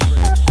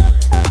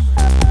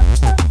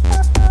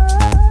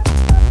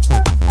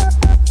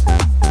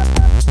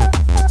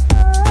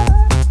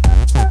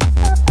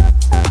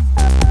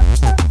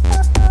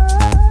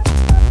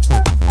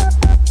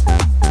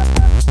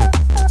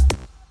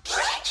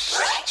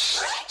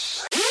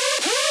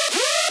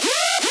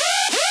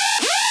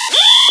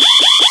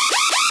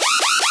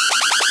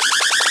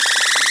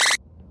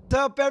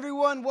up,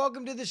 everyone?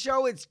 Welcome to the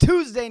show. It's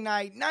Tuesday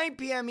night, 9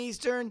 p.m.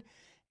 Eastern,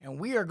 and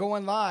we are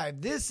going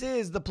live. This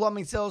is the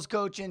Plumbing Sales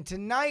Coach, and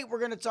tonight we're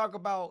going to talk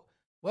about,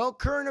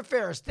 current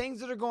affairs, things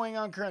that are going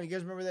on currently. You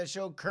guys remember that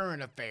show,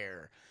 Current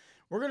Affair?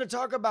 We're going to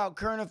talk about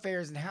current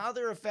affairs and how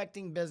they're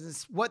affecting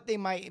business, what they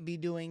might be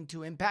doing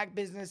to impact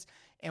business,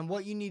 and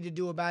what you need to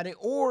do about it,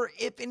 or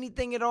if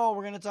anything at all,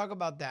 we're going to talk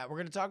about that. We're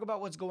going to talk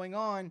about what's going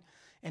on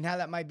and how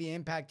that might be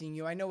impacting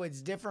you. I know it's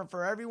different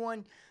for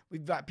everyone.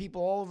 We've got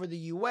people all over the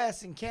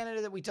U.S. and Canada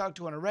that we talk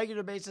to on a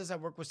regular basis. I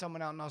work with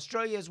someone out in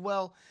Australia as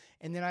well.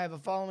 And then I have a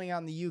following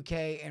out in the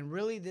UK. And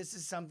really, this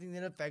is something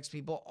that affects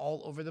people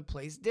all over the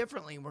place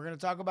differently. We're going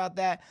to talk about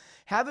that.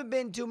 Haven't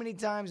been too many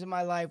times in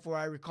my life where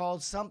I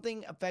recalled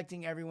something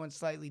affecting everyone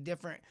slightly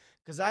different,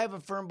 because I have a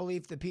firm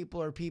belief that people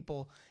are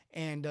people,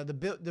 and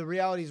the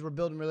reality is we're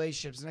building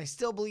relationships. And I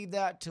still believe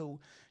that to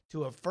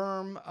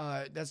affirm.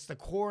 That's the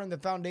core and the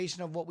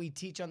foundation of what we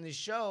teach on this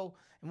show,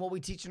 and what we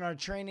teach in our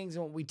trainings,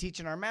 and what we teach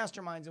in our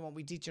masterminds, and what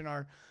we teach in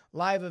our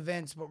live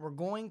events. But we're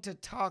going to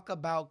talk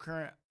about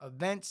current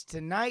events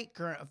tonight,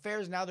 current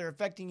affairs, and how they're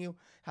affecting you,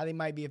 how they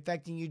might be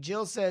affecting you.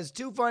 Jill says,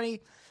 too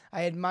funny.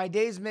 I had my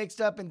days mixed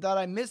up and thought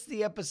I missed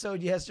the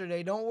episode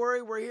yesterday. Don't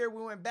worry, we're here.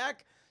 We went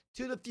back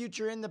to the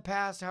future in the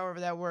past, however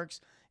that works.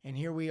 And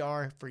here we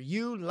are for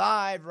you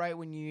live right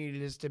when you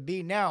needed us to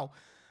be. Now,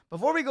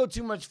 before we go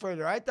too much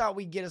further, I thought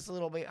we'd get us a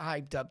little bit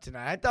hyped up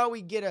tonight. I thought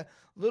we'd get a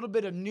little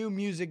bit of new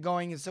music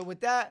going. And so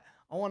with that,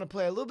 I want to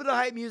play a little bit of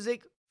hype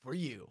music for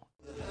you.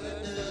 The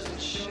hurt doesn't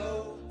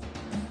show,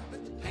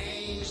 but the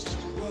pain's too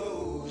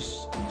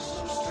gross.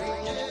 So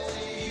stranger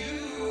to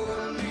you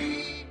and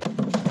me.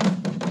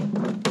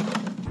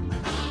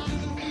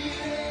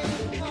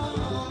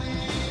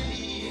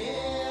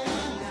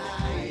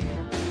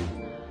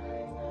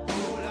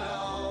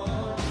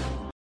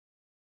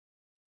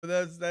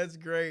 That's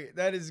great.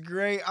 That is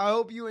great. I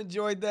hope you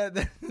enjoyed that.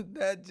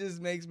 That just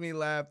makes me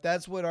laugh.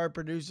 That's what our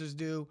producers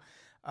do.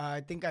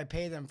 I think I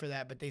pay them for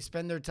that, but they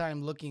spend their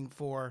time looking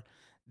for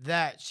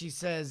that. She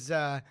says,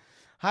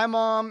 hi,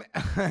 Mom.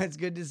 It's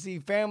good to see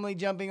family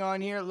jumping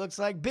on here. It looks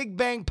like Big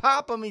Bang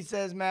Pop 'em, he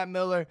says, Matt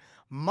Miller,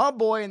 my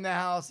boy in the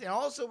house. And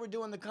also, we're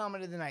doing the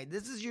comment of the night.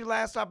 This is your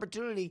last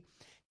opportunity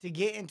to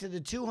get into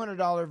the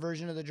 $200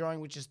 version of the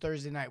drawing, which is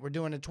Thursday night. We're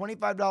doing a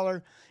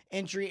 $25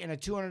 entry and a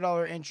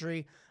 $200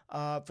 entry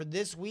for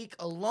this week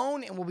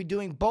alone, and we'll be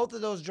doing both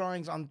of those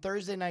drawings on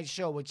Thursday night's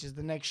show, which is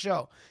the next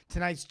show.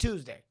 Tonight's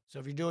Tuesday. So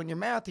if you're doing your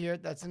math here,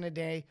 that's in a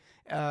day,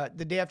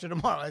 the day after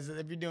tomorrow.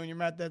 If you're doing your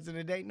math, that's in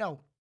a day.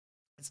 No,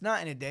 it's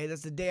not in a day.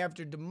 That's the day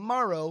after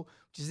tomorrow,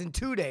 which is in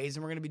 2 days,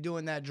 and we're going to be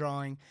doing that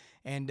drawing.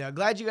 And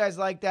glad you guys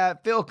like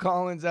that. Phil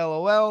Collins,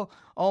 LOL.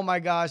 Oh my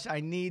gosh,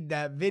 I need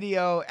that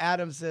video.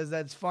 Adam says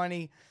that's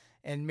funny,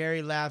 and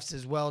Mary laughs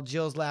as well.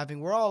 Jill's laughing.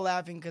 We're all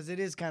laughing because it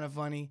is kind of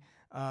funny.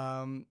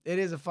 It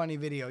is a funny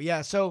video.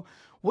 Yeah. So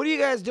what are you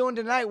guys doing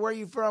tonight? Where are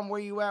you from?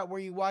 Where are you at? Where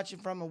are you watching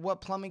from? And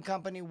what plumbing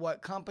company,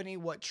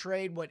 what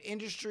trade, what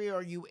industry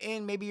are you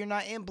in? Maybe you're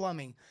not in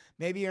plumbing.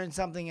 Maybe you're in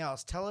something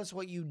else. Tell us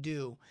what you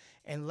do,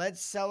 and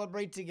let's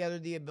celebrate together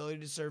the ability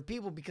to serve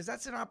people, because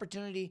that's an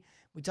opportunity.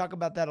 We talk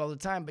about that all the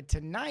time, but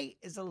tonight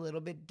is a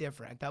little bit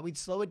different. I thought we'd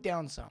slow it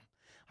down some.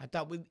 I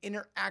thought we'd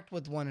interact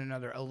with one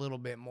another a little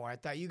bit more. I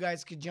thought you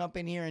guys could jump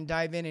in here and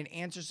dive in and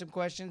answer some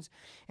questions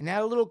and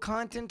add a little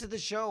content to the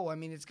show. I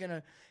mean, it's going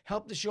to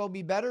help the show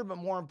be better, but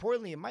more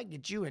importantly, it might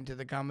get you into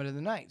the comment of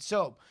the night.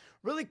 So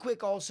really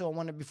quick also, I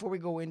want to, before we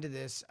go into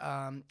this,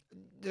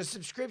 the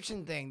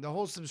subscription thing, the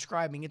whole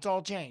subscribing, it's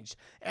all changed.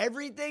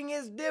 Everything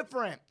is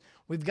different.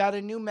 We've got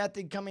a new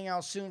method coming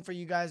out soon for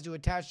you guys to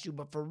attach to.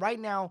 But for right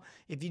now,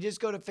 if you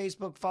just go to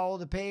Facebook, follow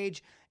the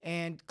page,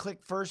 and click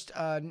first,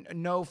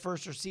 know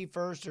first or see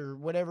first or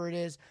whatever it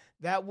is,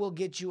 that will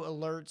get you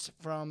alerts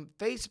from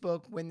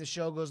Facebook when the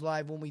show goes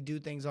live, when we do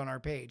things on our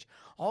page.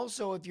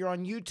 Also, if you're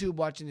on YouTube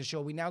watching the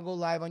show, we now go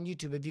live on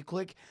YouTube. If you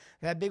click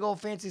that big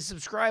old fancy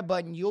subscribe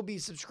button, you'll be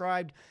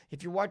subscribed.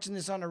 If you're watching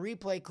this on a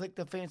replay, click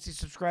the fancy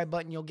subscribe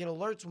button. You'll get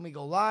alerts when we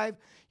go live.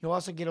 You'll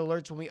also get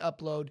alerts when we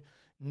upload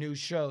new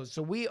shows.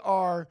 So we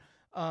are,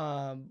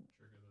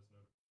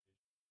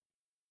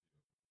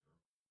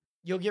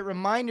 you'll get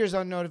reminders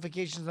on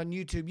notifications on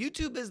YouTube.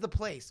 YouTube is the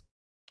place.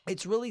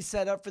 It's really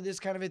set up for this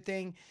kind of a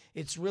thing.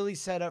 It's really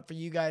set up for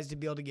you guys to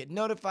be able to get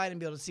notified and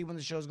be able to see when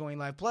the show's going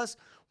live. Plus,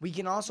 we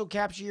can also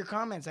capture your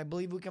comments. I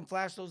believe we can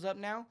flash those up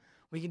now.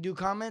 We can do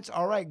comments.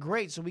 All right,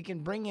 great. So we can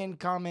bring in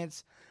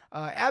comments.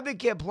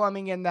 Advocate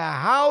Plumbing in the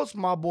house.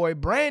 My boy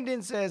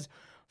Brandon says,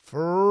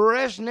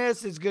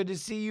 freshness. It's good to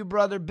see you,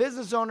 brother.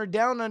 Business owner,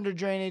 Down Under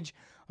Drainage,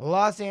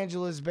 Los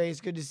Angeles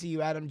based. Good to see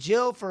you, Adam.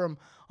 Jill from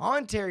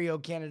Ontario,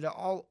 Canada,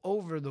 all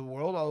over the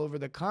world, all over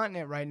the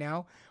continent right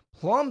now.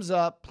 Plums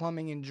Up,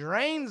 Plumbing and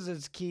Drains.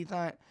 It's Keith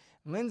Hunt.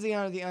 Lindsay,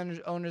 under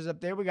the owners up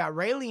there. We got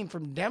Raylene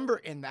from Denver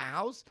in the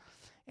house.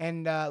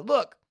 And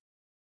look,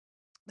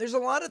 there's a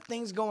lot of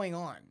things going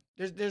on.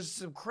 There's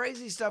some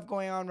crazy stuff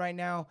going on right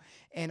now.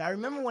 And I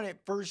remember when it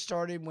first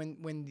started,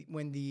 when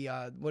the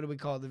what do we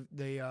call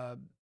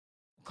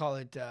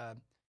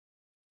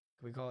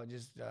Can we call it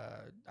just,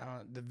 I don't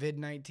know, the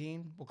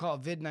vid-19? We'll call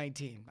it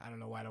vid-19. I don't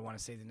know why I don't want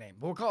to say the name,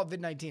 but we'll call it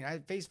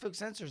vid-19. Facebook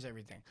censors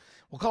everything.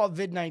 We'll call it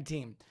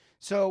vid-19.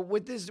 So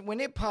with this, when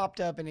it popped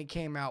up and it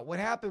came out, what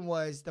happened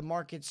was the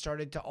market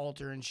started to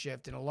alter and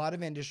shift in a lot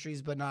of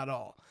industries, but not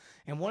all.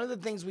 And one of the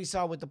things we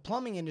saw with the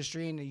plumbing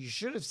industry, and you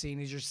should have seen,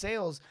 is your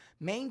sales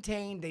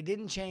maintained. They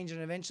didn't change,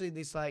 and eventually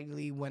they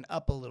slightly went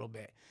up a little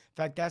bit. In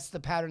fact, that's the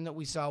pattern that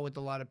we saw with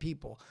a lot of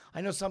people. I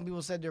know some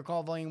people said their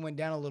call volume went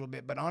down a little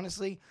bit, but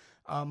honestly,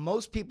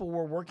 most people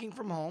were working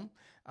from home.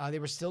 They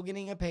were still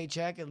getting a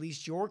paycheck, at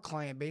least your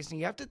client base. And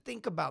you have to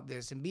think about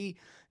this and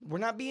we're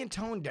not being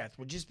tone deaf.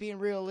 We're just being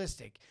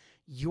realistic.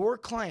 Your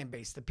client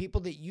base, the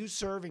people that you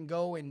serve and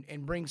go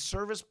and bring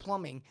service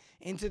plumbing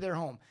into their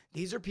home.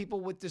 These are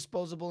people with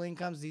disposable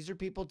incomes. These are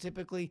people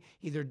typically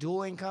either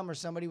dual income or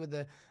somebody with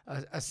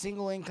a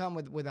single income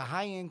with a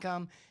high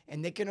income,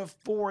 and they can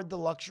afford the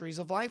luxuries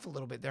of life a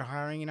little bit. They're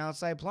hiring an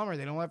outside plumber.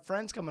 They don't have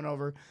friends coming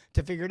over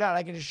to figure it out.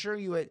 I can assure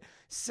you at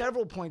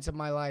several points of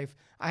my life,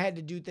 I had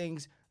to do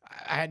things.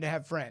 I had to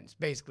have friends,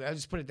 basically. I'll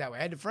just put it that way.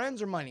 I had friends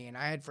or money, and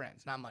I had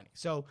friends, not money.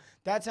 So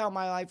that's how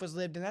my life was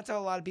lived, and that's how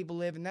a lot of people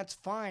live, and that's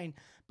fine.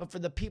 But for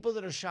the people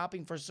that are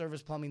shopping for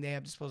service plumbing, they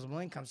have disposable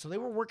income. So they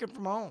were working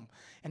from home.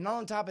 And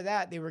on top of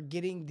that, they were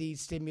getting the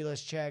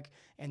stimulus check,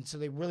 and so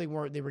they really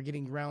weren't. They were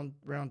getting round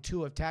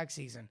 2 of tax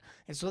season.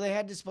 And so they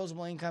had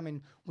disposable income,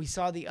 and we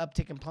saw the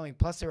uptick in plumbing.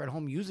 Plus, they were at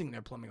home using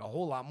their plumbing a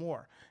whole lot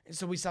more. And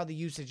so we saw the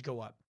usage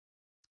go up.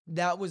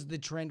 That was the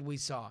trend we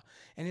saw.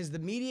 And as the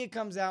media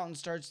comes out and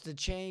starts to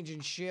change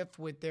and shift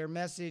with their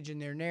message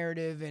and their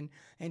narrative and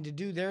to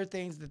do their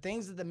things, the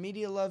things that the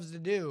media loves to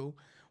do,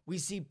 we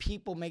see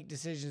people make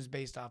decisions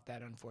based off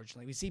that,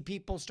 unfortunately. We see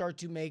people start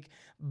to make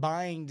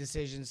buying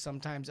decisions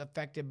sometimes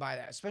affected by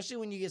that, especially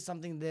when you get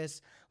something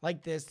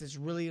like this that's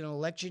really an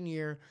election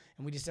year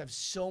and we just have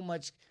so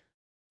much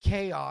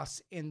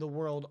chaos in the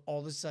world all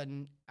of a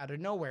sudden out of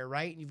nowhere,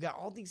 right? You've got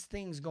all these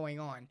things going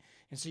on,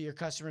 and so your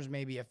customers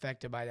may be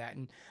affected by that.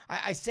 And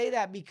I say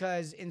that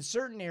because in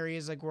certain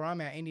areas, like where I'm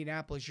at,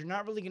 Indianapolis, you're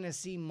not really going to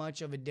see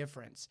much of a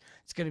difference.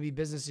 It's going to be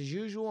business as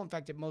usual. In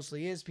fact, it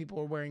mostly is. People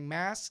are wearing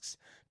masks.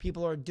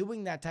 People are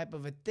doing that type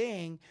of a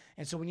thing.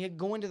 And so when you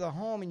go into the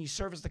home and you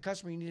service the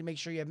customer, you need to make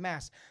sure you have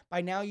masks.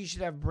 By now, you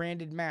should have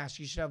branded masks.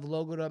 You should have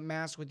logoed up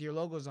masks with your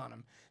logos on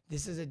them.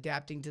 This is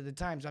adapting to the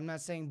times. I'm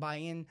not saying buy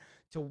in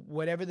to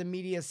whatever the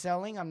media is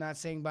selling. I'm not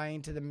saying buy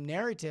into the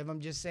narrative. I'm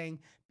just saying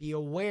be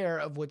aware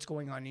of what's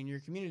going on in your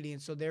community.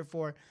 And so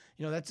therefore,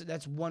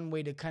 that's one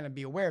way to kind of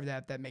be aware of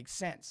that, if that makes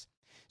sense.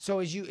 So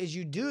as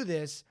you do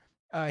this,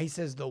 he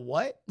says, the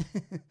what?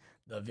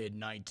 The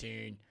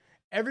vid-19.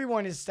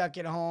 Everyone is stuck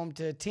at home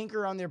to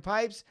tinker on their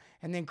pipes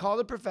and then call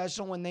the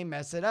professional when they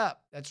mess it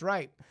up. That's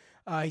right.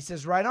 He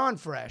says, right on,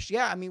 Fresh.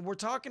 Yeah, I mean, we're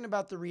talking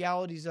about the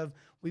realities of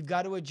we've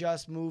got to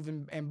adjust, move,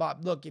 and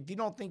Bob. Look, if you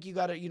don't think you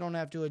don't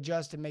have to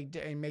adjust and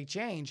make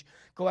change,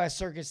 go ask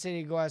Circuit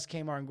City, go ask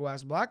Kmart, and go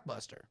ask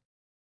Blockbuster.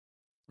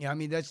 I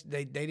mean,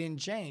 they didn't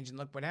change, and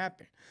look what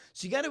happened.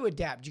 So you got to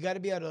adapt. You got to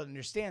be able to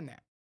understand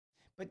that.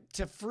 But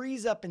to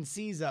freeze up and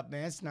seize up,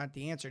 man, that's not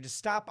the answer. To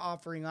stop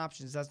offering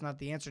options, that's not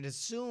the answer. To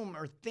assume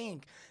or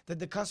think that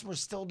the customers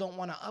still don't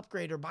want to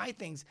upgrade or buy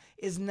things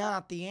is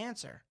not the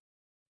answer.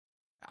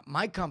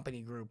 My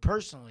company grew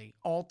personally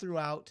all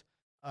throughout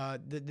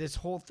this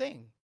whole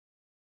thing.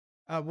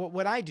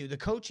 What I do, the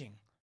coaching,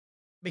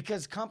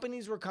 because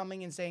companies were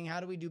coming and saying, how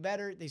do we do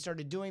better? They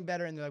started doing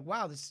better, and they're like,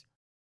 wow, this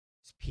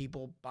is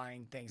people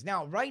buying things.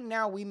 Now, right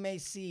now, we may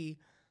see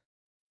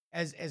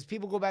as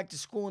people go back to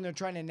school and they're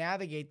trying to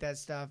navigate that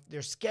stuff,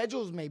 their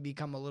schedules may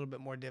become a little bit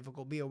more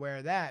difficult. Be aware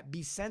of that.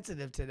 Be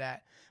sensitive to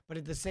that. But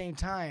at the same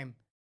time,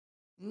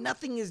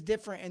 nothing is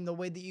different in the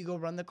way that you go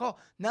run the call.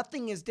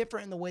 Nothing is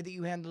different in the way that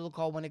you handle the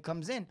call when it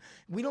comes in.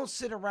 We don't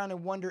sit around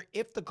and wonder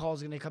if the call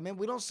is going to come in.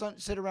 We don't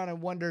sit around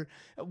and wonder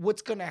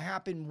what's going to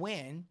happen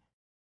when.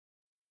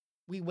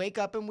 We wake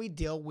up and we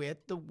deal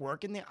with the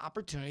work and the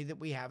opportunity that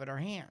we have at our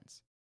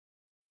hands.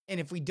 And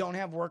if we don't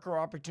have work or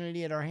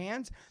opportunity at our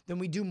hands, then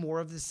we do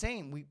more of the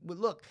same. We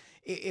look,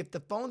 if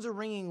the phones are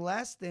ringing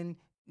less, then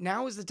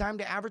now is the time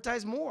to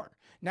advertise more.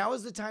 Now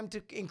is the time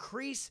to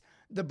increase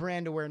the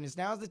brand awareness.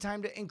 Now is the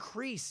time to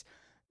increase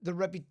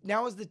the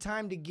now is the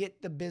time to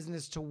get the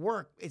business to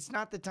work. It's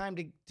not the time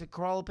to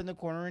crawl up in the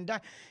corner and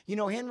die.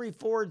 Henry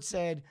Ford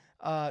said,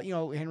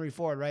 Henry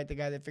Ford, right? The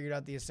guy that figured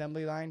out the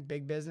assembly line,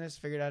 big business,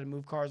 figured out how to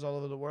move cars all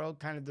over the world.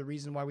 Kind of the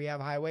reason why we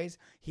have highways.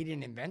 He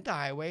didn't invent the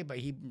highway, but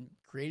he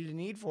created a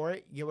need for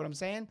it. You get what I'm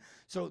saying?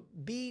 So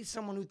be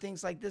someone who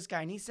thinks like this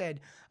guy. And he said,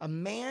 a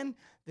man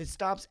that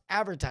stops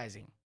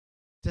advertising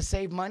to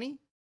save money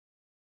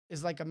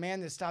is like a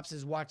man that stops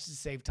his watch to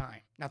save time.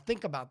 Now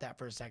think about that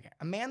for a second.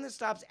 A man that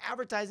stops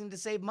advertising to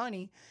save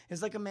money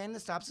is like a man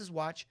that stops his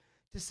watch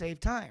to save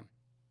time.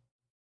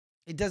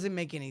 It doesn't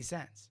make any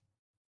sense.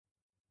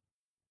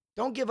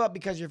 Don't give up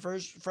because you're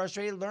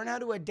frustrated. Learn how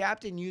to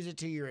adapt and use it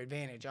to your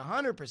advantage.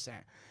 100%.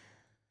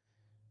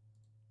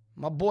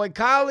 My boy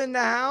Kyle in the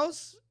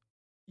house.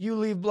 You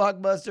leave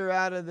Blockbuster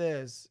out of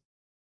this.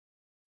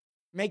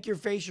 Make your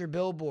face your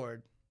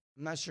billboard.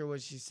 I'm not sure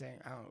what she's saying.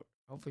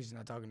 Hopefully she's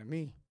not talking to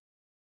me.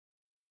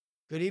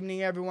 Good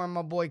evening, everyone.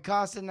 My boy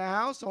Costa in the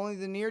house. Only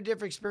the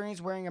near-death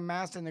experience wearing a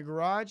mask in the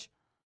garage.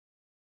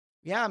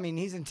 Yeah, I mean,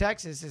 he's in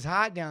Texas. It's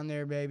hot down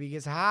there, baby. It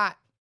gets hot.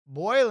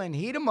 Boiling.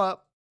 Heat him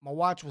up. My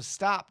watch was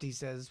stopped, he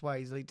says. That's why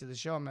he's late to the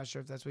show. I'm not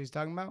sure if that's what he's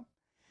talking about.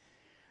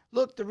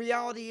 Look, the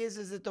reality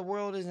is that the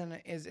world is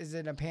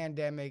in a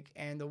pandemic,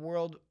 and the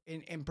world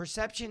in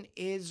perception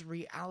is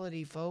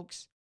reality,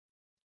 folks.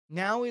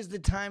 Now is the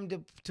time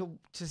to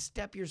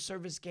step your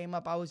service game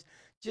up. I was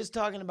just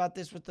talking about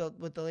this with the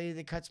lady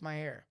that cuts my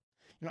hair.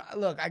 You know,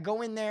 look, I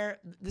go in there.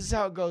 This is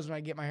how it goes when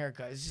I get my hair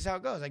cut. This is how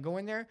it goes. I go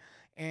in there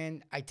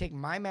and I take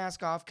my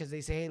mask off because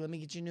they say, hey, let me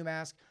get you a new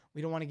mask.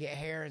 We don't want to get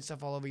hair and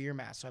stuff all over your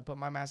mask. So I put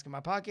my mask in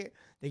my pocket.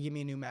 They give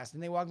me a new mask.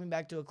 Then they walk me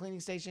back to a cleaning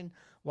station,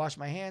 wash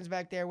my hands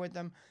back there with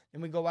them.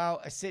 Then we go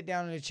out. I sit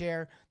down in a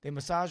chair. They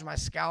massage my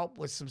scalp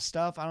with some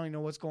stuff. I don't even know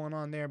what's going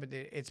on there, but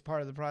it's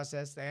part of the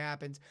process that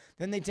happens.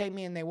 Then they take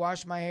me and they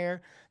wash my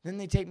hair. Then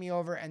they take me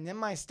over. And then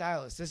my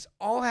stylist. This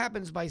all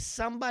happens by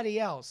somebody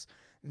else.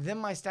 Then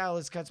my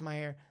stylist cuts my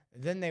hair.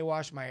 Then they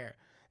wash my hair.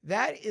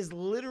 That is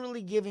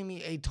literally giving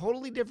me a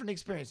totally different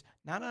experience.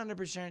 Not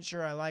 100%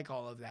 sure I like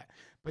all of that,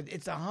 but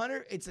it's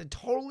a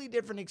totally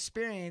different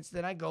experience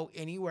than I go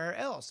anywhere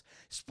else.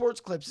 Sports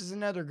Clips is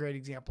another great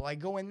example. I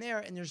go in there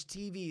and there's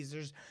TVs,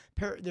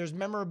 there's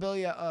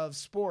memorabilia of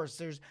sports,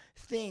 there's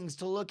things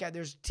to look at,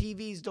 there's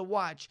TVs to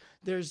watch,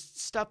 there's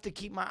stuff to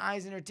keep my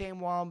eyes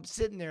entertained while I'm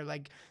sitting there.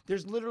 Like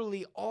there's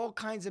literally all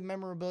kinds of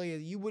memorabilia.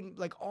 You wouldn't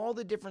like all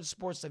the different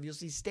sports stuff. You'll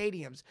see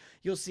stadiums,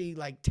 you'll see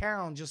like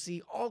towns, you'll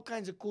see all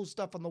kinds of cool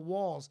stuff on the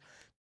walls.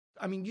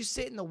 I mean, you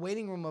sit in the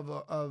waiting room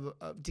of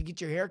to get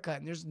your hair cut,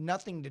 and there's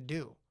nothing to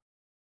do.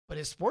 But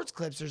at Sports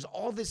Clips, there's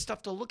all this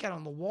stuff to look at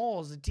on the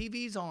walls, the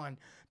TV's on,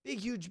 big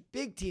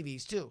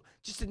TVs too.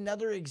 Just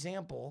another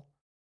example.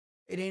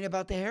 It ain't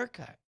about the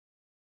haircut.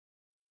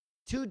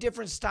 Two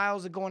different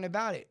styles of going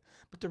about it.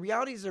 But the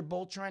reality is they're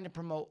both trying to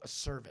promote a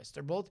service.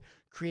 They're both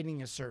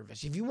creating a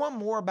service. If you want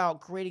more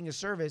about creating a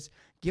service,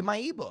 get my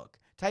ebook.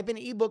 Type in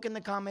ebook in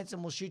the comments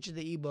and we'll shoot you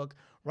the ebook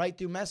right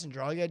through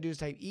Messenger. All you got to do is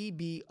type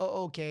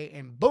EBOOK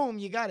and boom,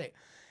 you got it.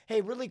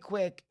 Hey, really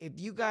quick, if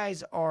you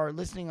guys are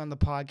listening on the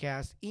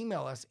podcast,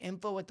 email us,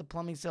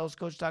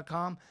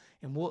 info@theplumbingsalescoach.com,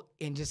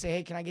 and just say,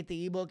 hey, can I get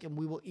the ebook? And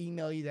we will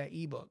email you that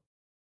ebook.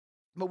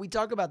 But we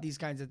talk about these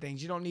kinds of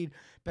things. You don't need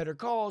better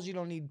calls. You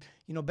don't need,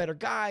 better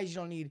guys. You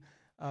don't need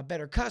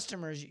better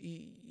customers.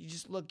 You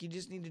just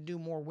need to do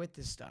more with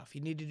this stuff.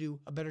 You need to do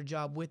a better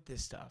job with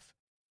this stuff.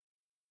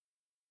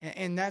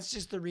 And that's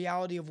just the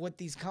reality of what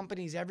these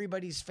companies,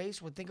 everybody's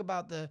faced with. Think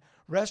about the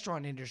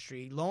restaurant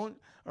industry.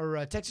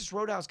 Texas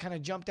Roadhouse kind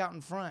of jumped out in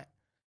front.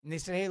 And they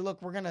said, hey,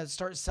 look, we're going to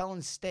start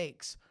selling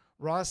steaks,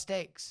 raw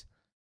steaks.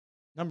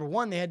 Number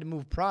one, they had to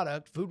move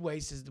product. Food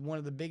waste is one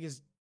of the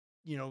biggest,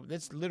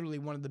 that's literally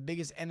one of the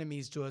biggest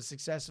enemies to a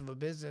success of a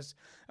business,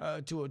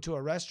 to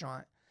a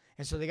restaurant.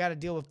 And so they got to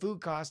deal with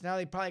food costs. Now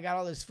they probably got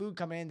all this food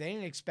coming in. They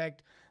didn't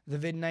expect the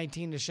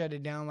COVID-19 to shut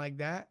it down like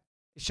that.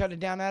 It shut it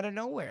down out of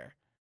nowhere.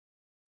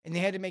 And they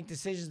had to make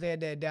decisions they had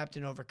to adapt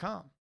and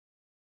overcome.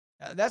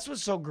 That's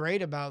what's so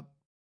great about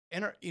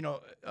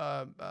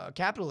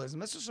capitalism.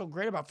 That's what's so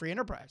great about free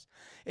enterprise.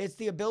 It's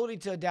the ability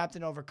to adapt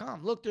and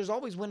overcome. Look, there's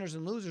always winners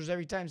and losers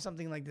every time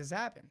something like this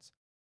happens.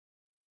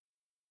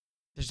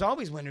 There's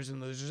always winners and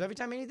losers. Every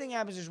time anything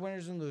happens, there's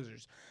winners and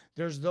losers.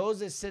 There's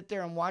those that sit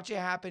there and watch it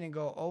happen and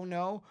go, oh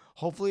no,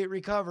 hopefully it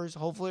recovers.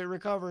 Hopefully it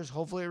recovers.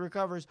 Hopefully it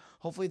recovers.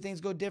 Hopefully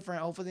things go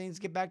different. Hopefully things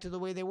get back to the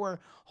way they were.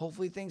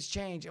 Hopefully things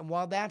change. And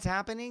while that's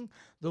happening,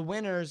 the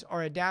winners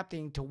are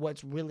adapting to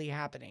what's really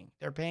happening.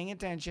 They're paying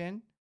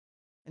attention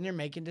and they're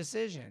making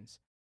decisions.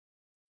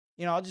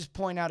 I'll just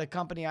point out a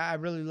company. I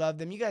really love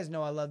them. You guys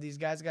know I love these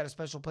guys. I got a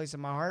special place in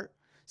my heart.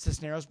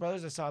 Cisneros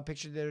Brothers. I saw a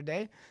picture the other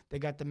day. They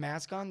got the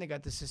mask on. They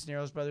got the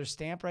Cisneros Brothers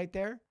stamp right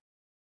there.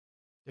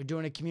 They're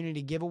doing a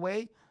community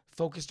giveaway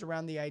focused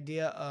around the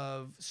idea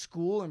of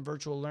school and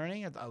virtual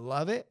learning. I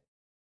love it.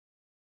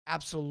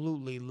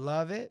 Absolutely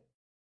love it.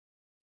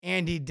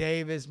 Andy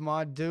Davis,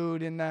 my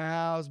dude in the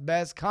house.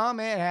 Best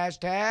comment,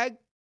 hashtag.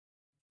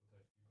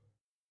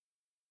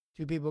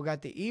 Two people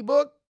got the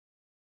ebook.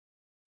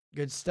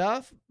 Good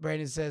stuff.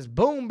 Brandon says,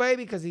 boom,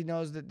 baby, because he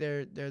knows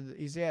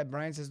that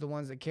Brian says the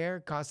ones that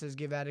care. Cost says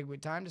give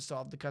adequate time to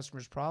solve the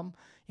customer's problem.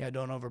 Yeah,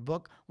 don't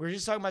overbook. We were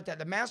just talking about that.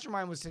 The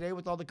mastermind was today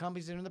with all the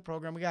companies in the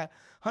program. We got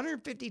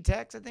 150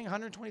 techs, I think,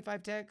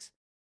 125 techs,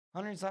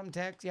 100-something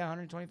techs. Yeah,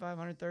 125,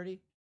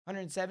 130,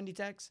 170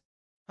 techs.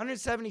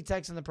 170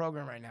 techs in the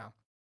program right now.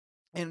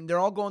 And they're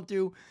all going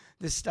through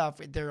this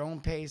stuff at their own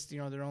pace,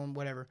 their own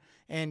whatever.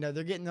 And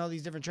they're getting all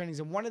these different trainings.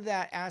 And one of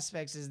that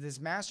aspects is this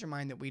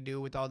mastermind that we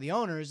do with all the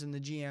owners and the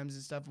GMs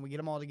and stuff. And we get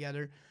them all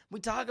together. We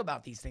talk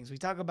about these things. We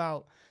talk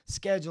about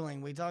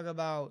scheduling. We talk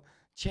about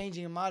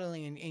changing and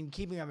modeling and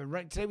keeping up.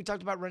 And today we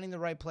talked about running the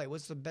right play.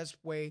 What's the best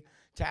way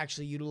to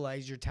actually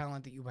utilize your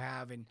talent that you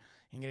have and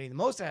getting the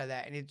most out of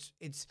that? And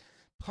it's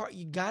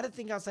You got to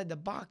think outside the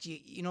box.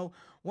 You know,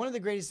 one of the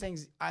greatest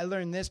things I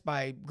learned this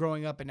by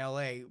growing up in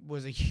LA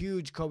was a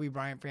huge Kobe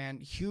Bryant fan,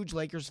 huge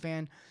Lakers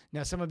fan.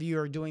 Now some of you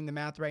are doing the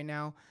math right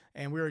now,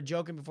 and we were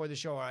joking before the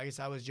show, or I guess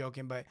I was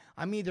joking, but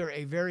I'm either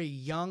a very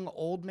young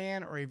old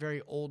man or a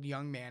very old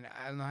young man.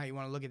 I don't know how you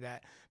want to look at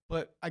that.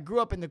 But I grew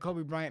up in the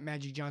Kobe Bryant,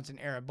 Magic Johnson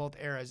era, both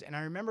eras, and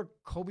I remember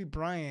Kobe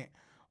Bryant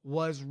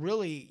was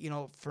really, you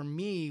know, for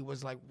me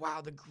was like,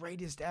 wow, the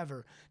greatest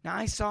ever. Now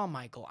I saw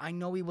Michael. I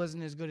know he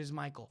wasn't as good as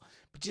Michael,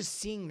 but just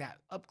seeing that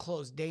up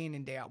close day in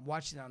and day out,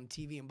 watching it on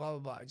TV and blah, blah,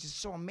 blah. It's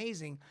just so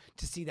amazing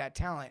to see that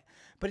talent.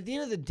 But at the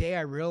end of the day,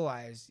 I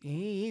realized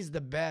he's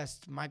the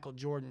best Michael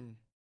Jordan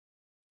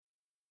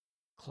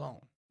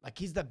clone. Like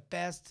he's the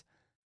best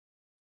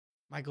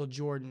Michael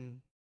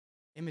Jordan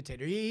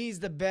imitator. He's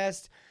the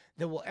best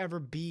that will ever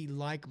be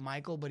like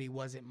Michael, but he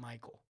wasn't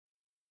Michael.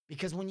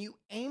 Because when you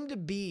aim to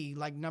be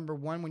like number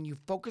one, when you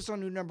focus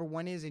on who number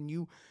one is and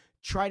you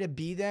try to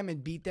be them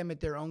and beat them at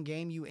their own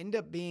game, you end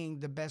up being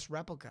the best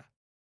replica.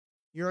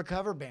 You're a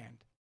cover band.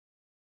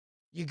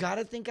 You got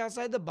to think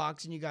outside the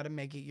box and you got to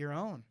make it your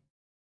own.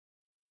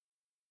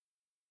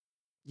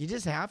 You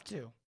just have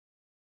to.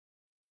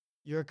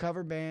 You're a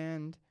cover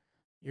band.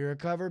 You're a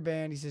cover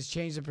band. He says,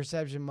 change the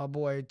perception, my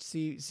boy.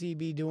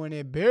 CB doing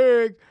it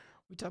big.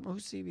 We talking about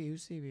who's CB?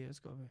 Who's CB? Let's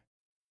go.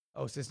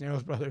 Oh,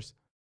 Cisneros Brothers.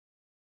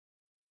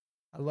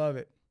 I love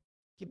it.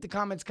 Keep the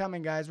comments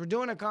coming, guys. We're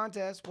doing a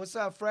contest. What's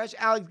up, Fresh?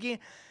 Alex Geen.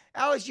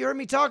 Alex, you heard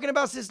me talking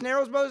about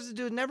Cisneros Brothers? This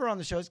dude's never on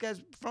the show. This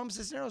guy's from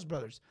Cisneros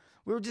Brothers.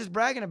 We were just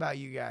bragging about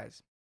you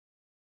guys.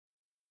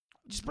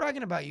 Just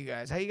bragging about you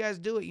guys. How you guys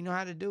do it. You know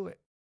how to do it.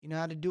 You know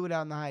how to do it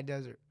out in the high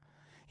desert.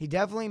 He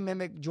definitely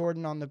mimicked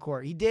Jordan on the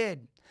court. He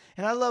did.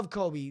 And I love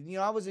Kobe. You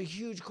know, I was a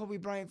huge Kobe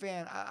Bryant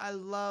fan. I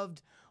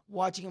loved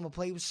watching him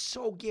play. He was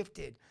so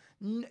gifted.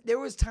 There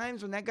was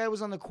times when that guy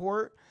was on the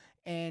court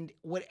and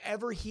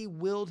whatever he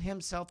willed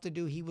himself to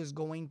do, it was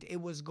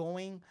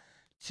going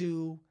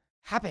to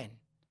happen.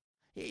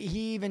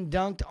 He even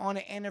dunked on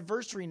an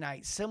anniversary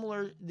night,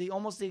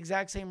 almost the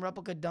exact same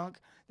replica dunk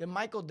that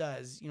Michael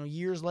does,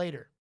 years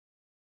later.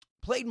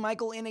 Played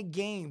Michael in a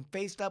game,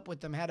 faced up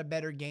with him, had a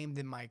better game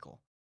than Michael.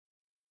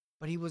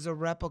 But he was a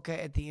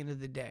replica at the end of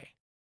the day.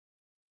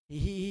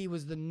 He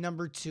was the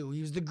number two.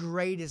 He was the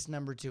greatest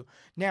number two.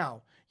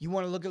 Now, you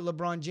want to look at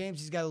LeBron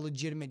James, he's got a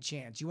legitimate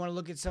chance. You want to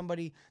look at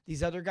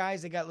these other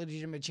guys, they got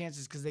legitimate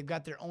chances because they've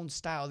got their own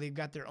style. They've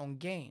got their own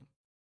game.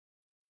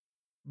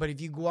 But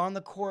if you go on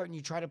the court and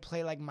you try to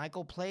play like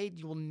Michael played,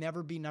 you will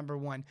never be number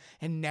one.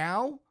 And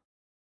now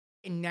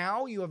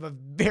you have a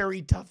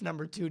very tough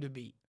number two to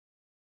beat.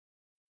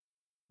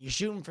 You're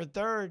shooting for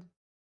third.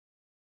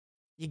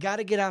 You got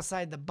to get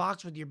outside the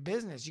box with your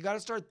business. You got to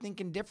start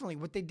thinking differently.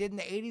 What they did in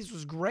the 80s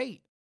was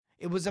great.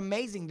 It was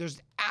amazing.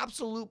 There's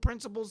absolute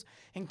principles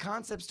and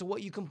concepts to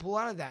what you can pull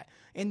out of that.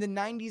 In the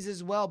 90s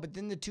as well, but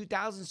then the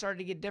 2000s started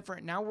to get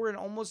different. Now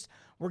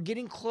we're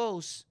getting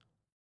close.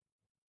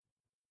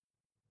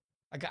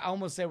 Like I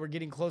almost said we're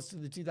getting close to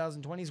the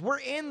 2020s. We're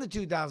in the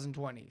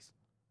 2020s.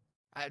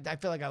 I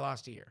feel like I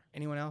lost a year.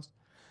 Anyone else?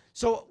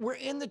 So we're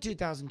in the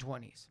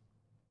 2020s.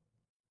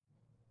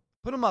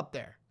 Put them up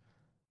there.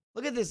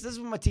 Look at this. This is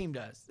what my team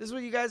does. This is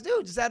what you guys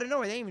do. Just out of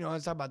nowhere. They didn't even know I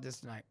was talking about this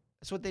tonight.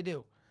 That's what they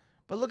do.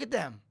 But look at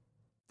them.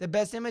 The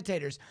best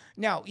imitators.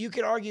 Now, you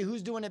could argue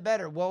who's doing it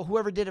better. Well,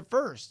 whoever did it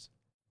first.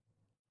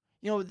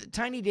 The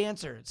Tiny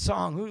Dancer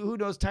song. Who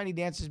knows Tiny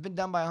Dancer? It's been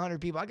done by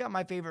 100 people. I got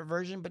my favorite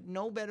version, but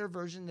no better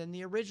version than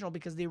the original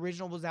because the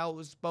original was how it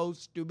was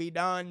supposed to be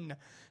done.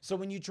 So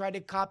when you try to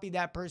copy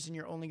that person,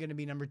 you're only going to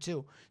be number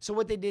two. So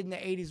what they did in the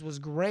 80s was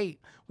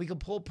great. We can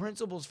pull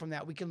principles from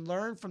that. We can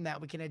learn from that.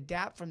 We can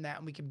adapt from that,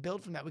 and we can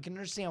build from that. We can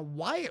understand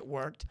why it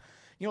worked.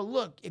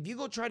 Look, if you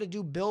go try to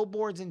do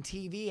billboards and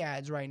TV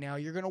ads right now,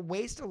 you're going to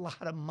waste a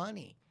lot of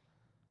money.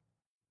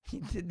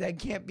 That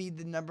can't be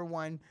the number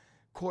one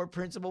core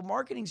principle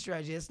marketing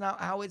strategy. That's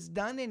not how it's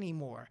done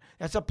anymore.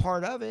 That's a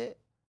part of it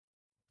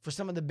for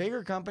some of the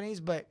bigger companies,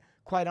 but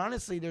quite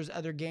honestly, there's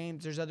other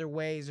games, there's other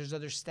ways, there's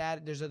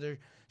other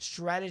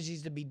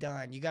strategies to be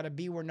done. You got to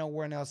be where no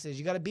one else is.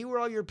 You got to be where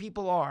all your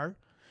people are.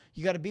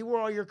 You got to be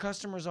where all your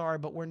customers are,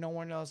 but where no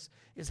one else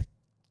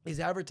is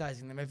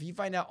advertising them. If you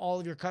find out all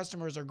of your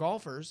customers are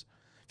golfers,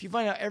 if you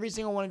find out every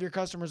single one of your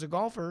customers is a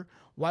golfer,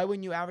 why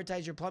wouldn't you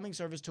advertise your plumbing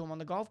service to them on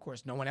the golf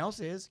course? No one else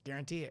is.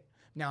 Guarantee it.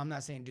 Now, I'm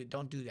not saying, dude,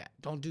 don't do that.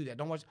 Don't do that.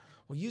 Don't watch.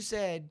 Well, you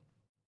said,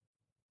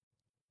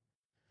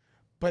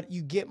 but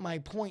you get my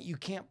point. You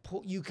can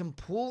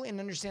pull and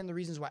understand the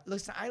reasons why.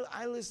 Listen,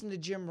 I listen to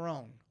Jim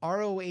Rohn,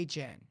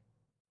 R-O-H-N,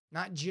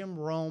 not Jim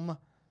Rome,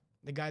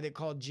 the guy that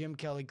called Jim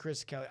Kelly,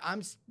 Chris Kelly.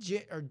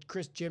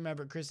 Jim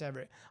Everett, Chris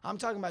Everett. I'm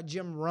talking about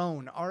Jim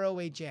Rohn,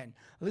 R-O-H-N.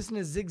 Listen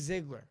to Zig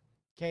Ziglar,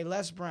 okay,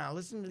 Les Brown.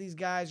 Listen to these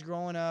guys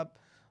growing up.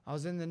 I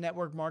was in the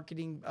network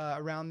marketing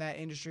around that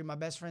industry. My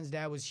best friend's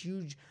dad was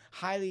huge,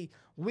 highly,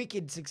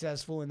 wicked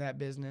successful in that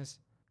business.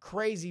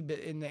 Crazy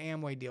in the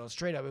Amway deal.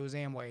 Straight up, it was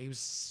Amway. He was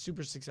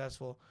super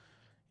successful.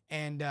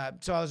 And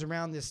so I was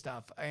around this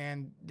stuff.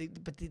 And the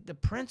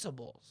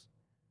principles,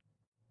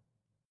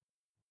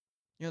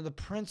 the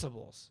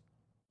principles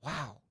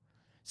Wow.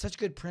 Such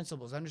good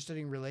principles,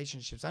 understanding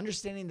relationships,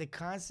 understanding the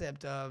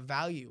concept of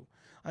value,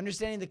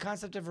 understanding the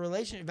concept of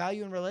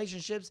value in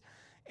relationships,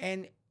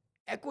 and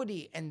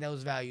equity in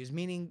those values,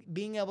 meaning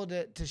being able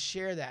to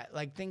share that.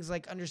 Like things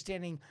like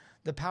understanding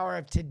the power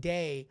of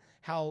today,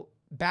 how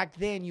back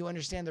then you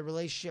understand the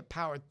relationship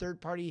power, third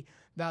party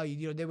value.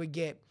 You know, they would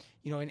get,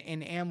 you know,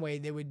 in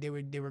Amway,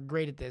 they were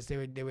great at this. They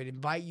would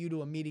invite you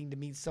to a meeting to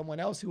meet someone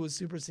else who was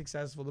super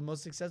successful, the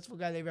most successful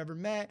guy they've ever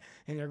met,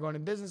 and they're going to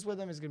business with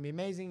them. It's going to be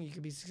amazing. You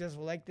could be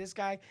successful like this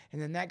guy,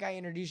 and then that guy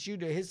introduced you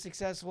to his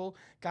successful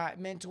guy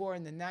mentor,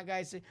 and then that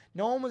guy said,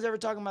 no one was ever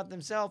talking about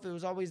themselves. It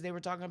was always they were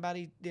talking about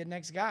the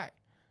next guy.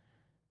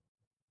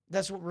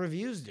 That's what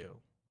reviews do.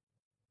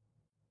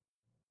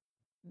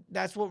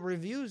 That's what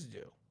reviews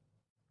do.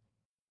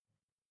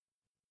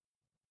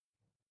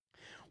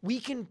 We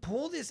can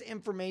pull this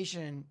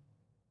information.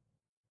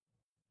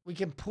 We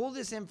can pull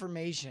this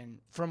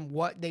information from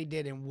what they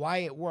did and why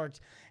it worked.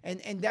 And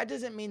that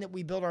doesn't mean that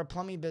we build our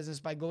plumbing business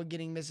by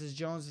getting Mrs.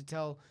 Jones to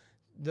tell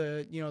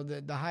the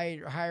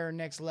higher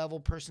next level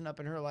person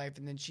up in her life,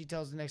 and then she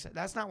tells the next.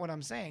 That's not what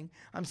I'm saying.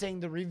 I'm saying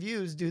the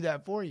reviews do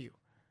that for you.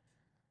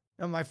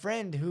 Now, my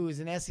friend who is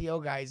an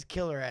SEO guy is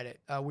killer at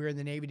it. We were in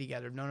the Navy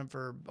together. I've known him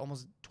for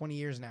almost 20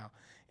 years now.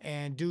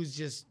 And dude's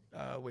just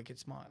wicked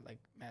smart, like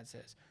Matt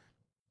says.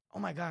 Oh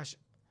my gosh.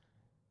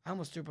 I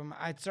almost threw him.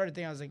 I started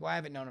thinking, I was like, well, I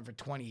haven't known him for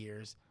 20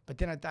 years. But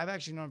then I've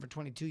actually known him for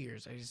 22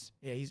 years.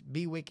 He's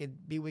be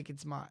wicked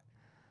smart.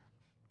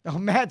 Oh,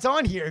 Matt's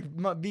on here.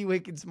 Be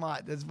wicked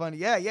smart. That's funny.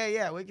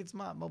 Yeah. Wicked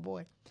smart, my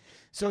boy.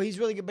 So he's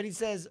really good. But he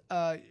says,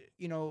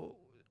 you know,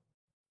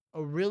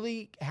 a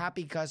really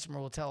happy customer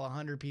will tell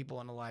 100 people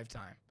in a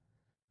lifetime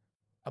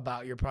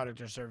about your product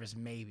or service,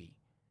 maybe.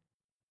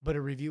 But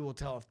a review will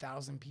tell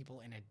 1,000 people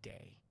in a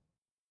day.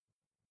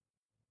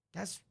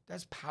 That's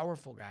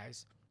powerful,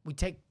 guys. We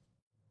take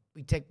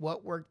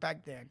what worked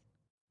back then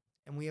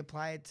and we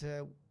apply it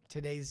to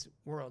today's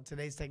world,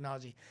 today's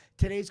technology,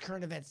 today's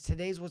current events,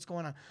 today's what's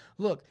going on.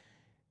 Look,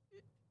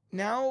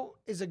 now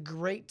is a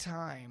great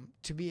time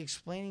to be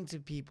explaining to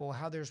people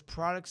how there's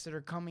products that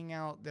are coming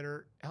out that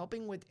are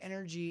helping with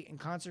energy and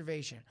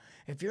conservation.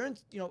 If you're in,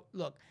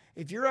 look,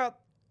 if you're out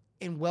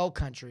in well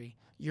country,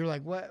 you're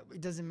like, what?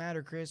 It doesn't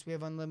matter, Chris. We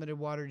have unlimited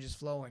water just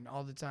flowing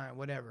all the time,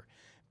 whatever.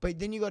 But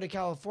then you go to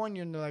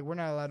California and they're like, we're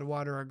not allowed to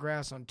water our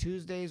grass on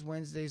Tuesdays,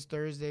 Wednesdays,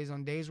 Thursdays,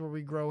 on days where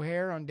we grow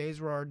hair, on days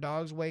where our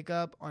dogs wake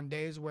up, on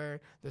days where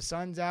the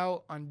sun's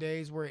out, on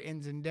days where it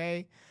ends in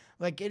day.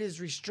 Like, it is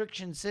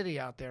restriction city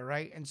out there,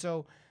 right? And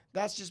so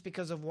that's just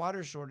because of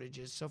water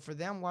shortages. So for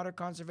them, water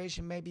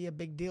conservation may be a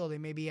big deal. They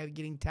may be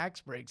getting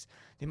tax breaks.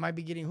 They might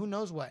be getting who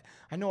knows what.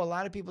 I know a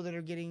lot of people that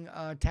are getting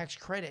tax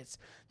credits.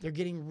 They're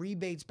getting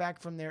rebates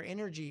back from their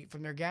energy,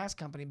 from their gas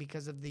company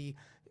because of the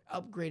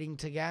upgrading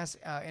to gas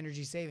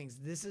energy savings.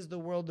 This is the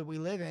world that we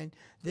live in.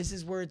 This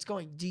is where it's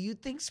going. Do you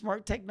think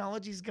smart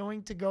technology is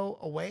going to go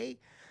away?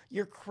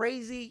 You're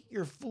crazy.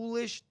 You're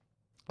foolish.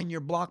 And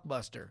you're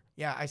Blockbuster.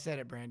 Yeah, I said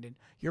it, Brandon.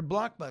 You're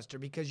Blockbuster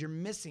because you're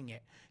missing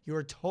it.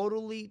 You're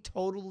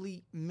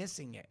totally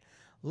missing it.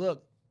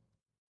 Look,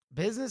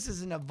 business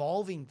is an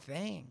evolving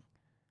thing.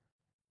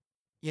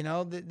 You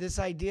know, this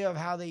idea of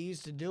how they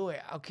used to do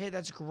it. Okay,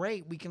 that's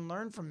great. We can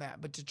learn from that.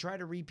 But to try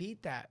to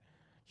repeat that,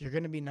 you're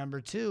going to be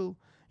number two,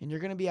 and you're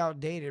going to be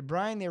outdated.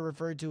 Brian, they're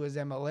referred to as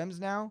MLMs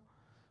now.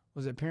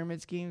 Was it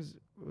pyramid schemes?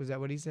 Was that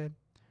what he said?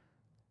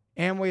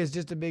 Amway is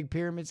just a big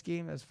pyramid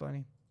scheme? That's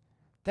funny.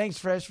 Thanks,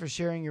 Fresh, for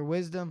sharing your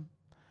wisdom.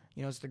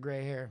 You know, it's the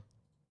gray hair.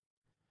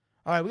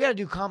 All right, we got to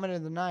do comment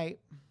of the night.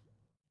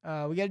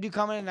 We got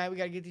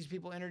to get these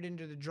people entered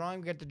into the drawing.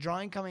 We got the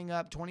drawing coming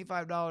up,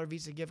 $25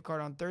 Visa gift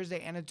card on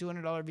Thursday and a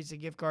 $200 Visa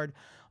gift card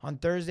on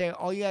Thursday.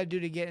 All you got to do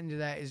to get into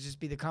that is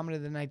just be the comment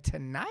of the night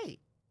tonight,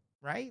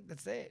 right?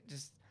 That's it.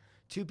 Just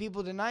 2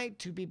 people tonight,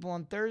 2 people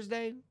on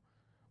Thursday.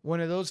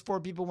 One of those 4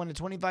 people win a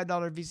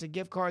 $25 Visa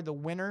gift card. The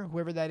winner,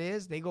 whoever that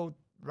is, they go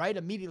right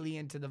immediately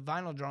into the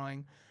final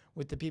drawing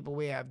with the people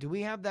we have. Do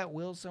we have that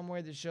wheel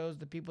somewhere that shows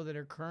the people that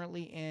are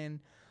currently in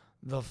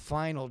the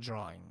final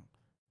drawing?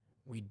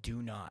 We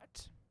do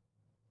not.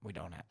 We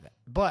don't have that.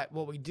 But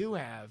what we do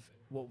have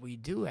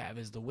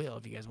is the wheel,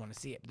 if you guys want to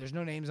see it. There's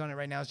no names on it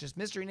right now. It's just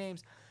mystery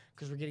names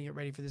because we're getting it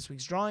ready for this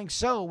week's drawing.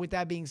 So with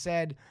that being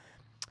said,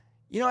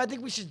 I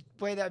think we should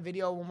play that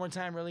video one more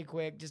time really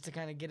quick just to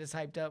kind of get us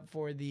hyped up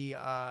for the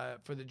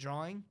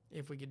drawing.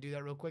 If we could do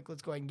that real quick,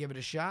 let's go ahead and give it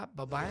a shot.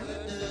 Bye-bye.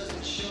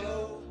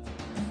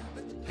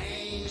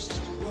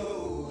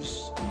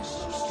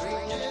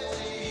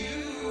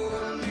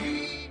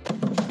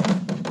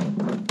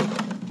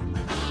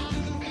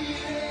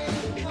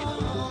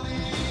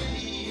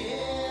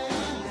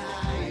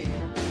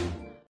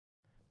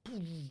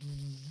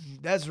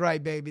 That's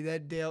right, baby.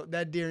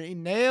 That deer, he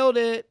nailed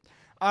it.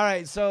 All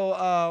right,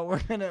 so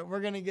we're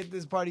gonna get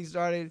this party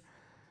started.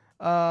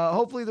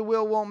 Hopefully the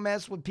wheel won't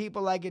mess with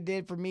people like it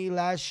did for me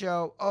last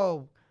show.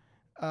 Oh,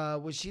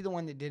 was she the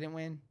one that didn't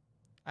win?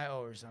 I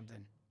owe her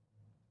something.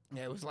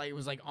 Yeah, it was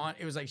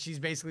like she's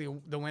basically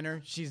the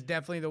winner. She's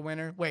definitely the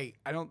winner. Wait,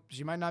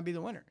 she might not be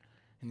the winner.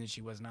 And then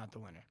she was not the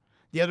winner.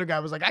 The other guy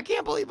was like, I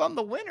can't believe I'm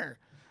the winner.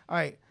 All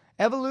right.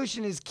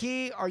 Evolution is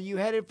key. Are you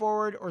headed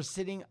forward or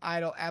sitting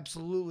idle?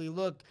 Absolutely.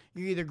 Look,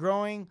 you're either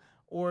growing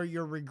or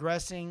you're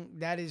regressing.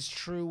 That is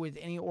true with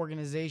any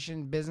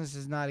organization. Business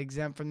is not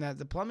exempt from that.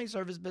 The plumbing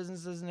service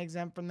business isn't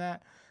exempt from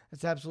that.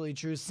 That's absolutely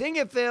true. Sing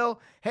it, Phil.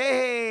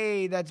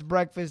 Hey, that's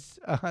breakfast.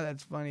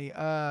 That's funny.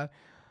 All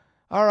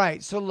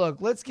right. So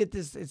look, let's get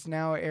this. It's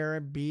now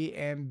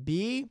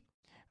Airbnb.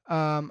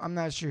 I'm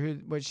not sure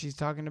what she's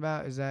talking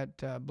about. Is that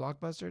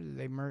Blockbuster? Did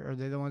they are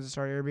they the ones that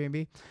started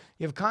Airbnb?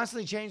 You've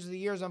constantly changed over the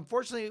years.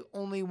 Unfortunately,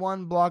 only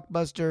one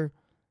Blockbuster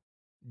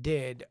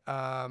did.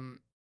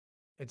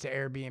 It's an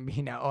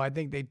Airbnb now. Oh, I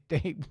think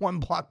they one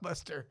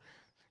Blockbuster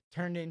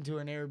turned into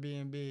an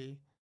Airbnb.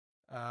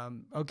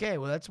 Okay,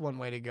 well that's one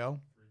way to go.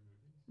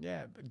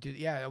 Yeah,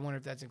 I wonder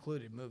if that's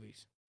included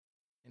movies,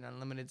 an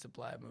unlimited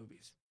supply of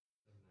movies,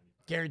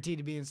 guaranteed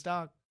to be in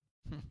stock.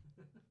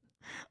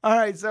 All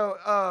right,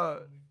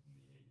 so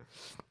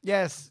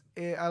yes,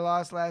 I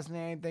lost last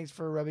name. Thanks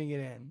for rubbing it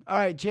in. All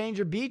right, change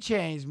or be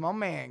changed, my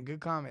man. Good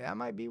comment. That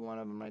might be one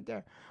of them right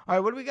there. All right,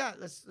 what do we got?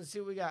 Let's see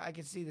what we got. I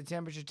can see the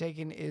temperature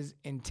taken is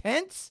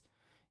intense.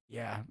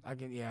 Yeah, I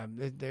can. Yeah,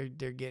 they're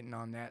getting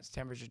on that. It's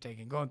temperature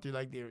taking, going through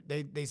like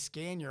they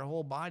scan your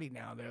whole body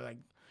now. They're like,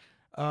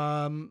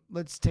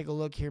 let's take a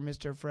look here,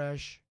 Mr.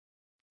 Fresh.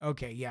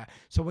 Okay, yeah.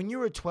 So when you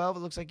were 12, it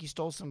looks like you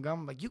stole some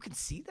gum. Like, you can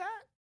see that?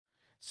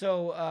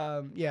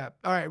 So, yeah.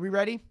 All right, we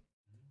ready?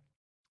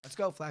 Let's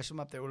go. Flash them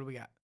up there. What do we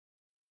got?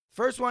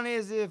 First one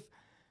is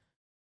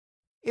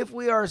if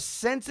we are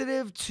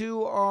sensitive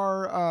to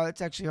our,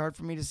 it's actually hard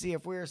for me to see.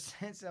 If we are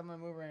sensitive, I'm going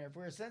to move around here. If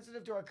we're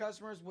sensitive to our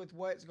customers with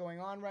what's going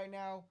on right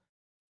now,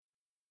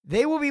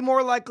 they will be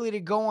more likely to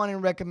go on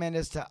and recommend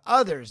us to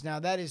others. Now,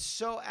 that is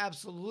so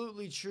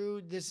absolutely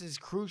true. This is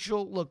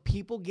crucial. Look,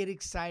 people get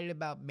excited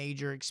about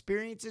major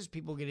experiences.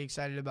 People get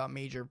excited about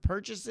major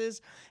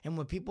purchases. And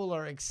when people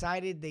are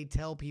excited, they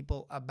tell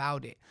people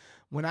about it.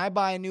 When I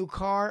buy a new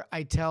car,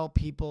 I tell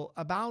people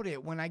about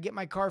it. When I get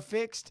my car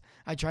fixed,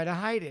 I try to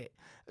hide it.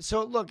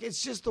 So, look,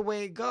 it's just the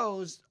way it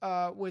goes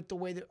with the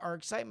way that our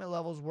excitement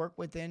levels work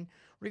within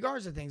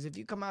regards to things. If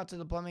you come out to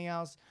the plumbing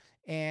house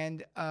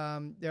and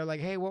they're like,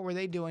 hey, what were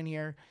they doing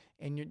here?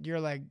 And you're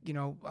like,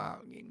 no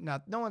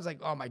one's like,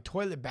 oh, my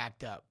toilet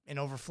backed up and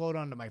overflowed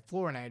onto my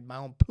floor and I had my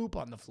own poop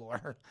on the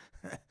floor.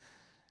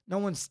 No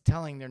one's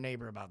telling their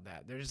neighbor about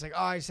that. They're just like,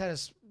 oh, I just had a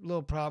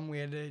little problem. We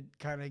had to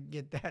kind of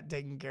get that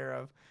taken care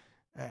of.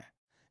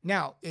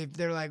 Now, if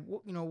they're like,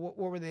 what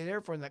were they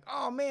there for? And like,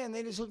 oh man,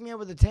 they just hooked me up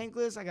with a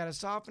tankless. I got a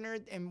softener,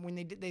 and when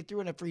they threw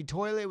in a free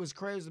toilet. It was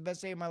crazy. It was the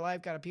best day of my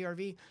life. Got a PRV.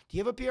 Do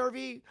you have a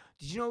PRV?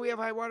 Did you know we have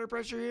high water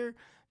pressure here?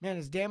 Man,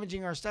 it's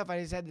damaging our stuff.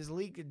 I just had this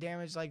leak. It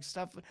damaged like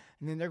stuff,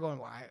 and then they're going,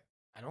 well,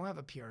 I don't have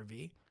a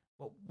PRV.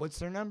 Well, what's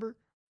their number?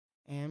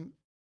 And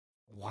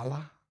voila,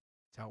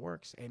 that's how it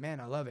works. Amen.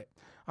 I love it.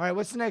 All right,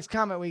 what's the next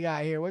comment we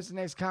got here?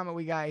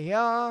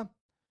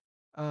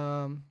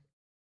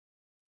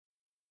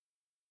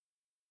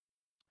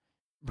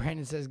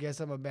 Brandon says, guess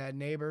I'm a bad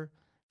neighbor.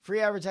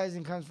 Free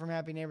advertising comes from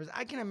happy neighbors.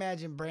 I can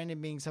imagine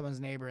Brandon being someone's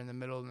neighbor in the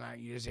middle of the night.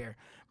 You just hear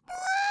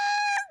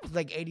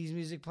like 80s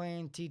music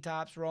playing,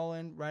 T-tops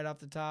rolling right off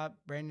the top.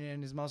 Brandon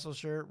in his muscle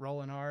shirt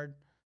rolling hard.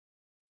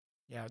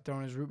 Yeah,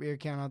 throwing his root beer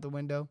can out the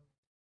window.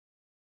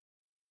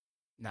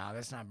 No,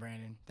 that's not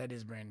Brandon. That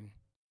is Brandon.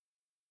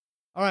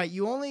 All right,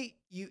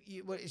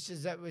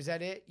 is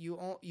that it?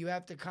 You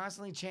have to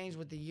constantly change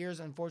with the years,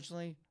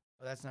 unfortunately.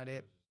 Oh, that's not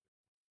it.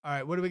 All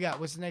right, what do we got?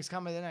 What's the next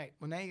comment of the night?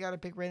 Well, now you got to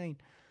pick Raylene.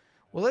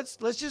 Well, let's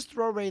just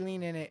throw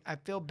Raylene in it. I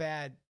feel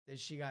bad that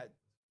she got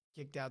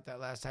kicked out that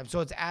last time. So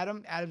it's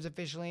Adam. Adam's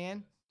officially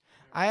in.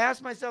 I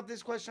ask myself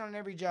this question on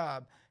every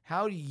job.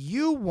 How do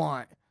you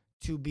want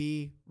to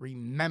be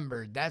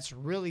remembered? That's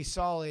really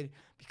solid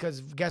because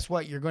guess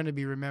what? You're going to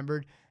be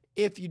remembered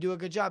if you do a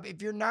good job.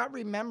 If you're not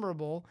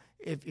rememberable,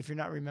 if you're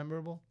not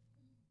rememberable,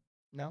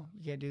 no,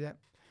 you can't do that.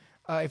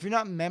 If you're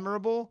not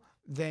memorable,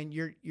 then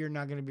you're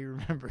not going to be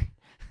remembered.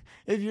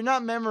 If you're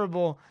not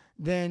memorable,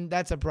 then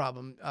that's a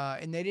problem.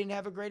 And they didn't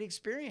have a great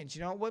experience.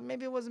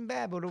 Maybe it wasn't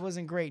bad, but it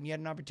wasn't great. And you had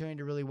an opportunity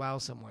to really wow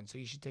someone. So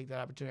you should take that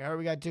opportunity. All right,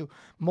 we got 2.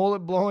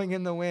 Mullet blowing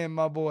in the wind,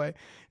 my boy.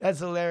 That's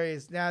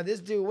hilarious. Now, this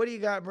dude, what do you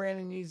got,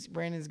 Brandon?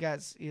 Brandon's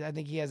got, I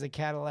think he has a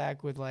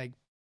Cadillac with like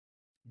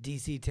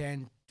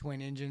DC-10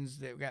 twin engines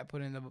that got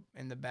put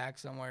in the back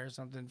somewhere or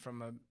something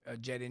from a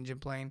jet engine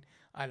plane.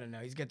 I don't know.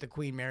 He's got the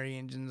Queen Mary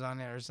engines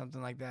on it or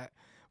something like that.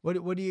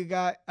 What do you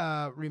got?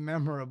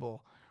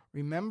 Rememberable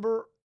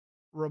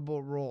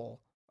role.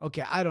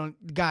 Okay,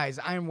 guys,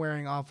 I am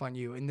wearing off on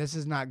you, and this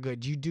is not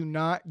good. You do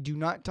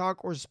not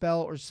talk or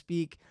spell or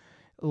speak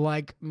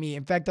like me.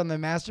 In fact, on the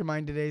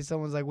mastermind today,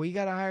 someone's like, well, you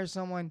got to hire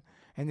someone,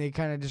 and they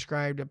kind of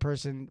described a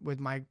person with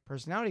my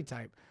personality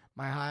type,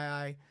 my high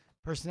I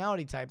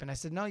personality type. And I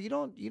said, no, you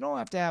don't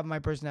have to have my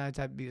personality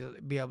type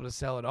be able to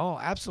sell at all.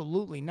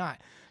 Absolutely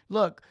not.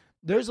 Look,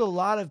 there's a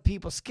lot of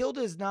people. Skill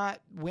does not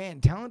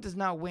win. Talent does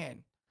not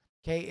win.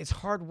 Okay, it's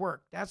hard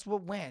work. That's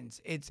what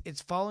wins.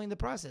 It's following the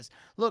process.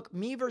 Look,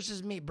 me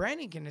versus me.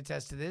 Brandon can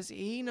attest to this.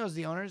 He knows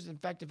the owners. In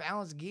fact, if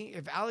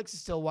Alex is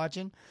still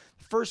watching,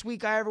 the first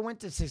week I ever went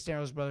to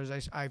Cisneros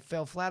Brothers, I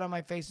fell flat on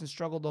my face and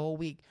struggled the whole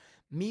week.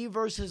 Me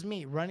versus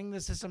me, running the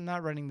system,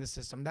 not running the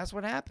system. That's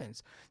what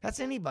happens.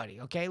 That's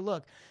anybody, okay?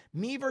 Look,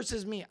 me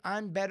versus me.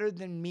 I'm better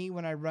than me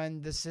when I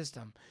run the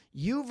system.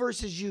 You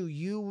versus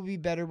you will be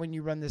better when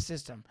you run the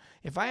system.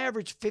 If I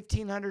average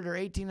 $1,500 or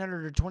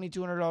 $1,800 or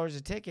 $2,200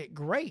 a ticket,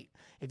 great.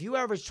 If you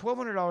average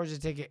 $1,200 a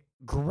ticket,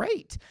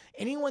 great.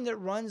 Anyone that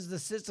runs the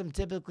system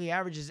typically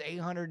averages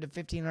 $800 to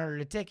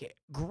 $1,500 a ticket.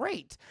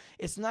 Great.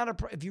 It's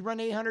not if you run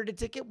 $800 a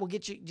ticket, we'll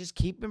get you, just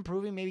keep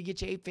improving, maybe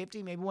get you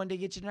 $850, maybe one day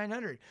get you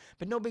 $900.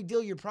 But no big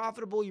deal. You're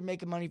profitable. You're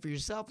making money for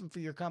yourself and for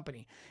your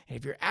company. And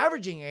if you're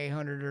averaging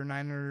 $800 or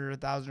 $900 or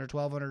 $1,000 or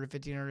 $1,200 or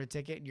 $1,500 a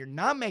ticket and you're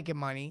not making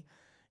money,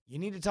 you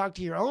need to talk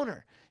to your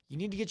owner. You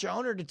need to get your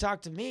owner to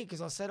talk to me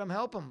because I'll set him,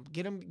 help him,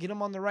 get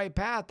him on the right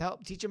path,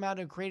 help teach him how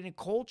to create a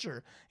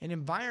culture, an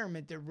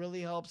environment that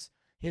really helps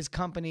his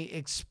company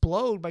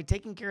explode by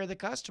taking care of the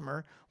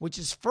customer, which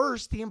is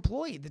first the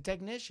employee, the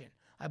technician.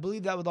 I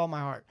believe that with all my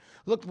heart.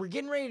 Look, we're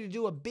getting ready to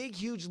do a big,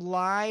 huge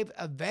live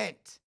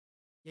event.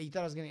 Yeah, you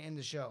thought I was going to end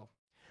the show.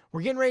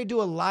 We're getting ready to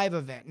do a live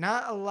event,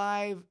 not a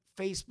live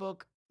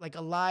Facebook, like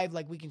a live,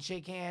 like we can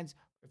shake hands.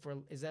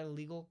 Is that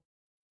illegal?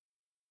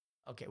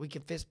 Okay, we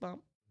can fist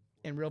bump.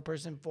 In real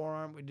person,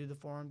 forearm, we do the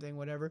forearm thing,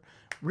 whatever.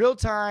 Real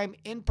time,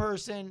 in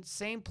person,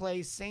 same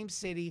place, same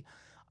city.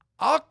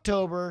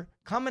 October,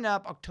 coming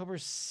up, October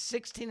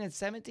 16th and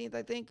 17th,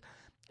 I think.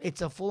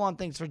 It's a full-on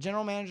thing. It's for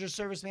general managers,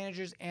 service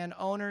managers, and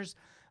owners.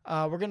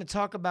 We're going to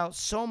talk about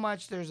so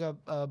much. There's a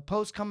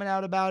post coming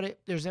out about it.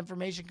 There's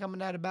information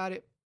coming out about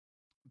it.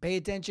 Pay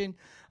attention.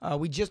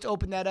 We just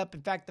opened that up.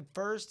 In fact, the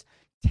first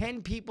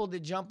 10 people that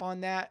jump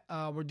on that,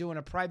 we're doing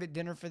a private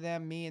dinner for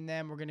them, me and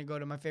them. We're going to go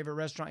to my favorite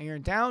restaurant here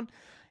in town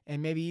and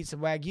maybe eat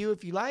some Wagyu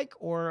if you like,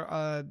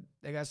 or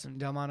they got some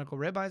Delmonico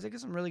ribeyes. They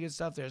got some really good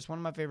stuff there. It's one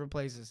of my favorite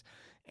places.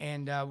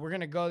 And we're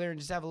going to go there and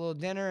just have a little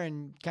dinner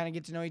and kind of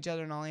get to know each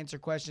other, and I'll answer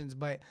questions.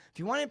 But if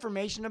you want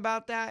information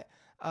about that,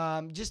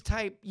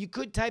 you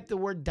could type the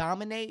word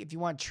dominate if you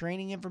want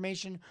training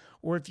information,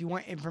 or if you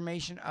want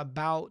information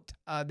about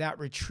that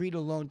retreat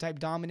alone, type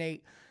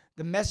dominate.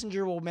 The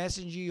messenger will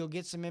message you. You'll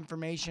get some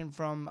information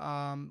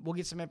from, we'll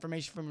get some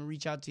information from and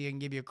reach out to you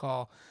and give you a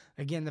call.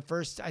 Again,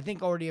 I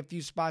think already a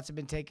few spots have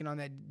been taken on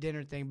that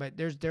dinner thing, but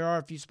there are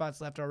a few spots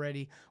left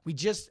already. We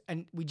just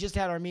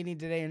had our meeting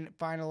today and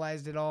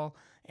finalized it all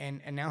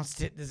and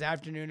announced it this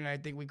afternoon. And I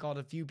think we called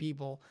a few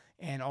people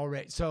and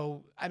already,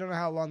 so I don't know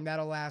how long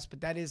that'll last, but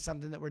that is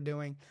something that we're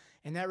doing.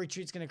 And that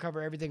retreat's going to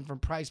cover everything from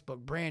price book,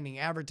 branding,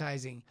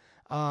 advertising,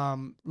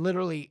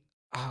 literally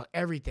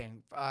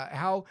everything.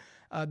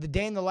 The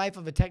day in the life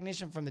of a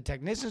technician from the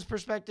technician's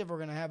perspective. We're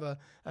going to have a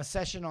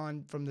session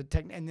on from the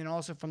tech, and then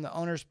also from the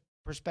owner's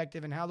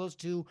perspective, and how those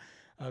two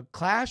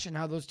clash and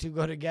how those two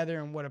go together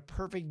and what a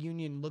perfect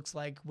union looks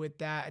like with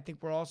that. I think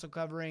we're also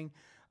covering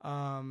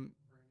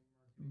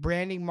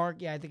branding,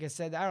 yeah, I think I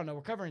said that. I don't know.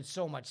 We're covering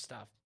so much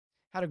stuff.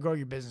 How to grow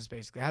your business,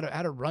 basically. How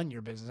to run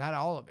your business.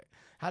 All of it.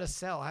 How to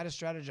sell. How to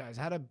strategize.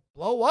 How to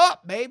blow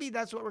up, baby.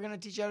 That's what we're going to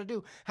teach you how to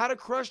do. How to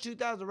crush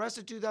the rest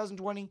of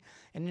 2020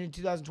 and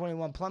into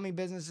 2021. Plumbing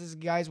businesses,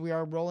 guys, we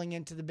are rolling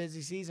into the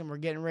busy season. We're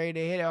getting ready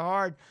to hit it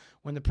hard.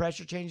 When the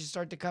pressure changes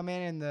start to come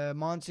in and the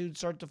monsoons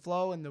start to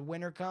flow and the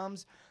winter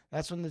comes,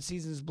 that's when the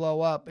seasons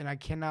blow up. And I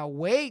cannot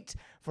wait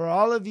for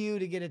all of you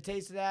to get a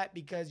taste of that,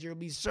 because you'll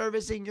be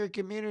servicing your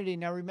community.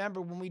 Now,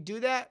 remember, when we do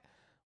that,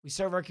 we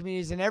serve our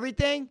communities in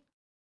everything,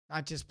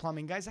 not just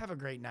plumbing. Guys, have a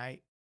great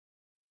night.